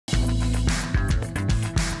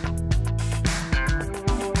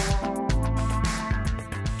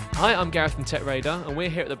Hi, I'm Gareth from TechRadar, and we're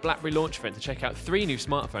here at the Blackberry launch event to check out 3 new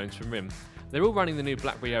smartphones from RIM. They're all running the new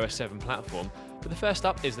Blackberry OS 7 platform, but the first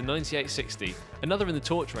up is the 9860, another in the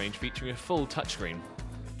Torch range featuring a full touchscreen.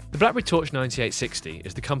 The Blackberry Torch 9860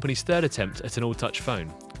 is the company's third attempt at an all-touch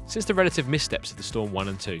phone, since the relative missteps of the Storm 1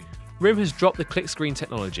 and 2. RIM has dropped the click screen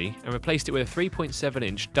technology and replaced it with a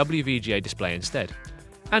 3.7-inch WVGA display instead,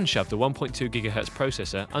 and shoved a 1.2 GHz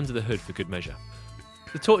processor under the hood for good measure.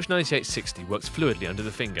 The Torch 9860 works fluidly under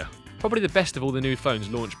the finger, probably the best of all the new phones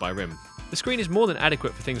launched by RIM. The screen is more than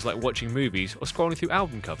adequate for things like watching movies or scrolling through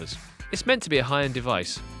album covers. It's meant to be a high-end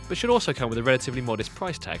device, but should also come with a relatively modest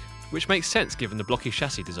price tag, which makes sense given the blocky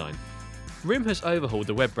chassis design. RIM has overhauled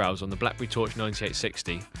the web browser on the Blackberry Torch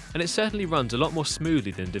 9860, and it certainly runs a lot more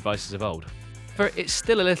smoothly than devices of old. However, it's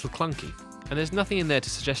still a little clunky, and there's nothing in there to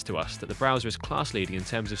suggest to us that the browser is class-leading in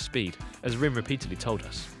terms of speed, as RIM repeatedly told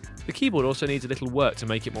us. The keyboard also needs a little work to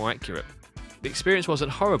make it more accurate. The experience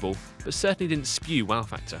wasn't horrible, but certainly didn't spew wow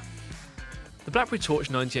factor. The Blackberry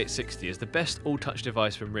Torch 9860 is the best all-touch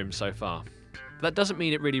device from RIM so far, but that doesn't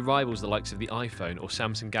mean it really rivals the likes of the iPhone or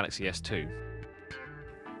Samsung Galaxy S2.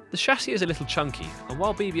 The chassis is a little chunky, and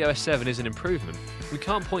while BBOS 7 is an improvement, we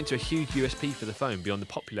can't point to a huge USP for the phone beyond the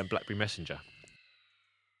popular BlackBerry Messenger.